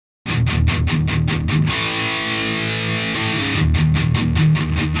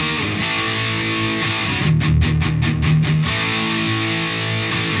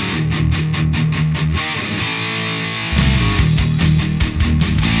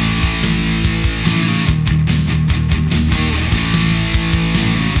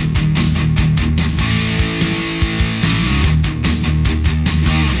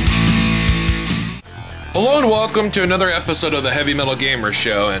welcome to another episode of the Heavy Metal Gamer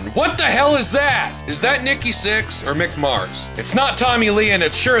Show. And what the hell is that? Is that Nikki Sixx or Mick Mars? It's not Tommy Lee, and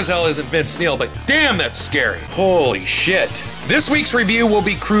it sure as hell isn't Vince Neil, but damn, that's scary. Holy shit. This week's review will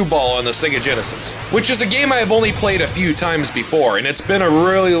be Crue Ball on the Sega Genesis, which is a game I have only played a few times before, and it's been a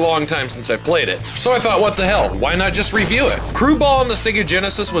really long time since I've played it. So I thought, what the hell, why not just review it? Crue Ball on the Sega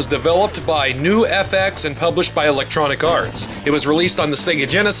Genesis was developed by nfor and published by Electronic Arts. It was released on the Sega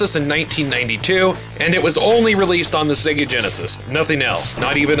Genesis in 1992, and it was only released on the Sega Genesis. Nothing else,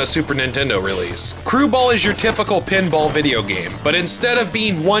 not even a Super Nintendo release. Crue Ball is your typical pinball video game, but instead of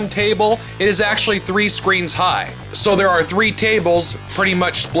being one table, it is actually 3 screens high. So there are 3 tables pretty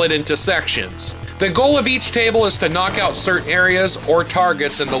much split into sections. The goal of each table is to knock out certain areas or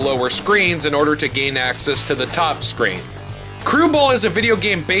targets in the lower screens in order to gain access to the top screen. Crue Ball is a video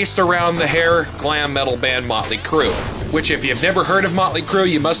game based around the hair glam metal band Motley Crue, which if you've never heard of Motley Crue,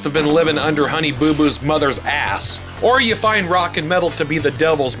 you must have been living under Honey Boo Boo's mother's ass, or you find rock and metal to be the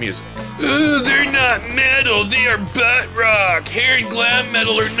devil's music. Ooh, they're not metal, they are butt rock. Hair and glam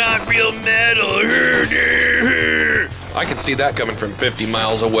metal are not real metal. I can see that coming from 50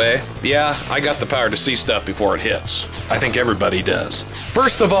 miles away. Yeah, I got the power to see stuff before it hits. I think everybody does.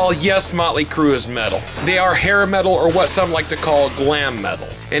 First of all, yes, Motley Crue is metal. They are hair metal, or what some like to call glam metal,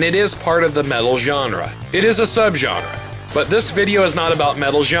 and it is part of the metal genre. It is a subgenre. But this video is not about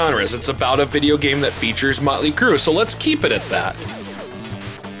metal genres, it's about a video game that features Motley Crue, so let's keep it at that.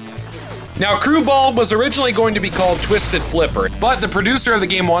 Now, Crue Ball was originally going to be called Twisted Flipper, but the producer of the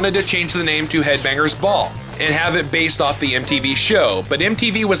game wanted to change the name to Headbangers Ball and have it based off the MTV show, but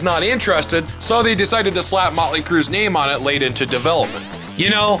MTV was not interested, so they decided to slap Motley Crue's name on it late into development.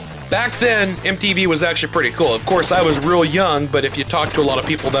 You know, back then, MTV was actually pretty cool. Of course, I was real young, but if you talk to a lot of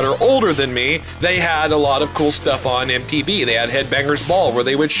people that are older than me, they had a lot of cool stuff on MTV. They had Headbangers Ball, where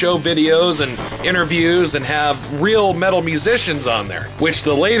they would show videos and interviews and have real metal musicians on there, which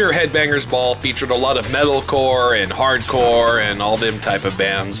the later Headbangers Ball featured a lot of metalcore and hardcore and all them type of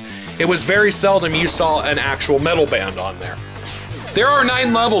bands. It was very seldom you saw an actual metal band on there. There are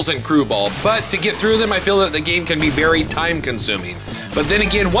 9 levels in Crue Ball, but to get through them, I feel that the game can be very time-consuming. But then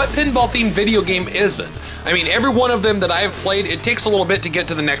again, what pinball-themed video game isn't? I mean, every one of them that I have played, it takes a little bit to get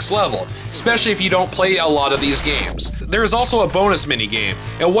to the next level, especially if you don't play a lot of these games. There is also a bonus mini-game,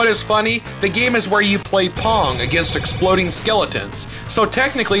 and what is funny, the game is where you play Pong against exploding skeletons. So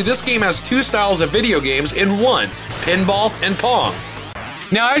technically, this game has 2 styles of video games in one, pinball and Pong.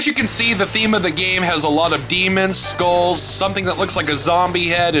 Now, as you can see, the theme of the game has a lot of demons, skulls, something that looks like a zombie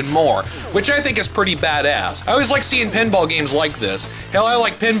head, and more, which I think is pretty badass. I always like seeing pinball games like this. Hell, I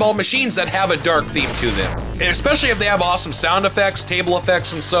like pinball machines that have a dark theme to them, and especially if they have awesome sound effects, table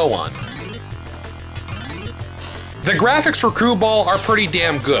effects, and so on. The graphics for Crue Ball are pretty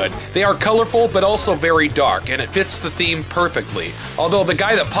damn good. They are colorful, but also very dark, and it fits the theme perfectly. Although the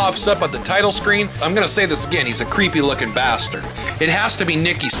guy that pops up at the title screen, I'm gonna say this again, he's a creepy looking bastard. It has to be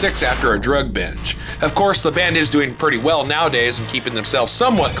Nikki Sixx after a drug binge. Of course, the band is doing pretty well nowadays and keeping themselves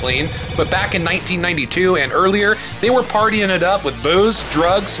somewhat clean, but back in 1992 and earlier, they were partying it up with booze,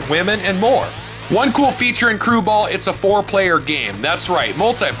 drugs, women, and more. One cool feature in Crue Ball, it's a 4-player game. That's right,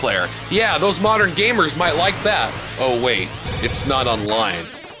 multiplayer. Yeah, those modern gamers might like that. Oh wait, it's not online.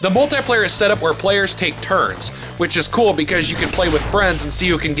 The multiplayer is set up where players take turns, which is cool because you can play with friends and see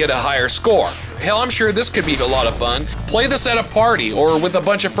who can get a higher score. Hell, I'm sure this could be a lot of fun. Play this at a party or with a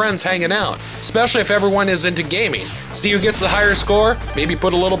bunch of friends hanging out, especially if everyone is into gaming. See who gets the higher score, maybe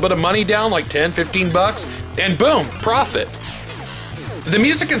put a little bit of money down, like 10, 15 bucks, and boom, profit. The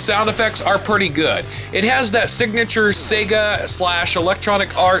music and sound effects are pretty good. It has that signature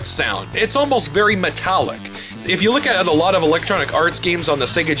Sega/Electronic Arts sound. It's almost very metallic. If you look at a lot of Electronic Arts games on the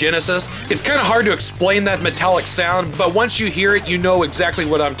Sega Genesis, it's kind of hard to explain that metallic sound, but once you hear it, you know exactly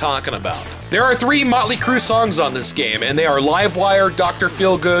what I'm talking about. There are 3 Motley Crue songs on this game, and they are Livewire, Dr.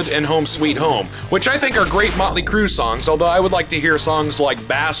 Feelgood, and Home Sweet Home, which I think are great Motley Crue songs, although I would like to hear songs like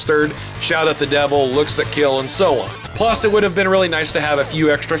Bastard, Shout at the Devil, Looks That Kill, and so on. Plus, it would have been really nice to have a few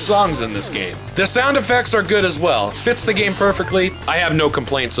extra songs in this game. The sound effects are good as well. Fits the game perfectly. I have no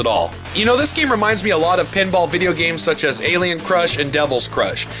complaints at all. You know, this game reminds me a lot of pinball video games such as Alien Crush and Devil's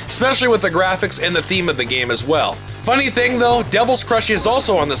Crush, especially with the graphics and the theme of the game as well. Funny thing though, Devil's Crush is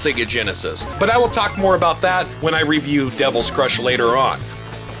also on the Sega Genesis, but I will talk more about that when I review Devil's Crush later on.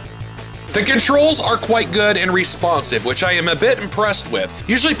 The controls are quite good and responsive, which I am a bit impressed with.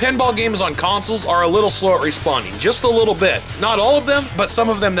 Usually pinball games on consoles are a little slow at responding, just a little bit. Not all of them, but some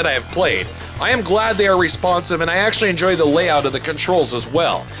of them that I have played. I am glad they are responsive, and I actually enjoy the layout of the controls as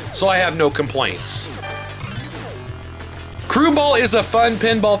well, so I have no complaints. Crue Ball is a fun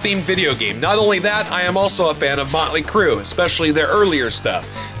pinball-themed video game. Not only that, I am also a fan of Motley Crue, especially their earlier stuff.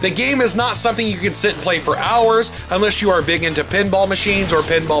 The game is not something you can sit and play for hours unless you are big into pinball machines or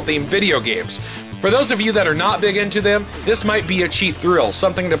pinball-themed video games. For those of you that are not big into them, this might be a cheap thrill,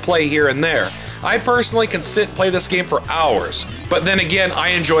 something to play here and there. I personally can sit and play this game for hours, but then again, I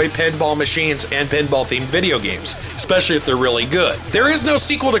enjoy pinball machines and pinball-themed video games, especially if they're really good. There is no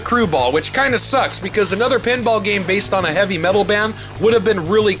sequel to Crue Ball, which kinda sucks because another pinball game based on a heavy metal band would have been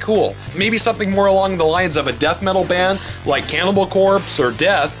really cool. Maybe something more along the lines of a death metal band like Cannibal Corpse or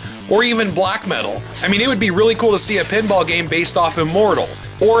Death, or even black metal. I mean, it would be really cool to see a pinball game based off Immortal.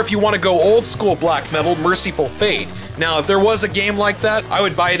 Or if you want to go old school black metal, Merciful Fate. Now, if there was a game like that, I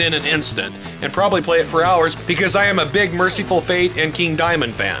would buy it in an instant, and probably play it for hours because I am a big Merciful Fate and King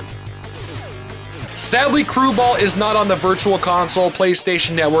Diamond fan. Sadly, Crue Ball is not on the Virtual Console,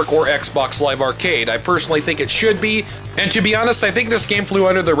 PlayStation Network, or Xbox Live Arcade. I personally think it should be, and to be honest, I think this game flew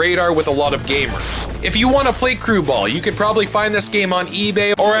under the radar with a lot of gamers. If you want to play Crue Ball, you could probably find this game on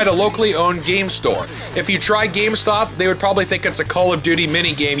eBay or at a locally owned game store. If you try GameStop, they would probably think it's a Call of Duty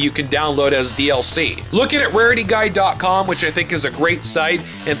minigame you can download as DLC. Look at rarityguide.com, which I think is a great site,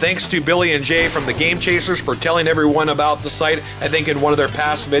 and thanks to Billy and Jay from the Game Chasers for telling everyone about the site, I think in one of their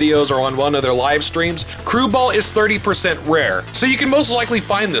past videos or on one of their live streams. Crue Ball is 30% rare, so you can most likely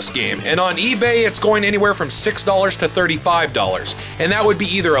find this game, and on eBay it's going anywhere from $6 to $35, and that would be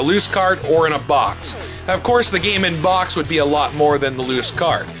either a loose cart or in a box. Of course, the game in box would be a lot more than the loose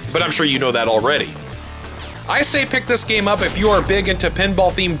cart, but I'm sure you know that already. I say pick this game up if you are big into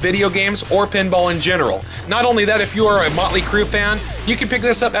pinball-themed video games or pinball in general. Not only that, if you are a Motley Crue fan, you can pick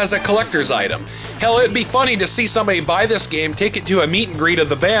this up as a collector's item. Hell, it'd be funny to see somebody buy this game, take it to a meet and greet of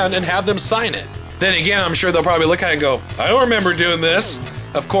the band, and have them sign it. Then again, I'm sure they'll probably look at it and go, I don't remember doing this.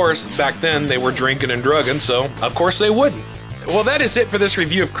 Of course, back then they were drinking and drugging, so of course they wouldn't. Well, that is it for this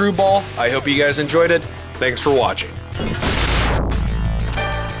review of Crue Ball. I hope you guys enjoyed it. Thanks for watching.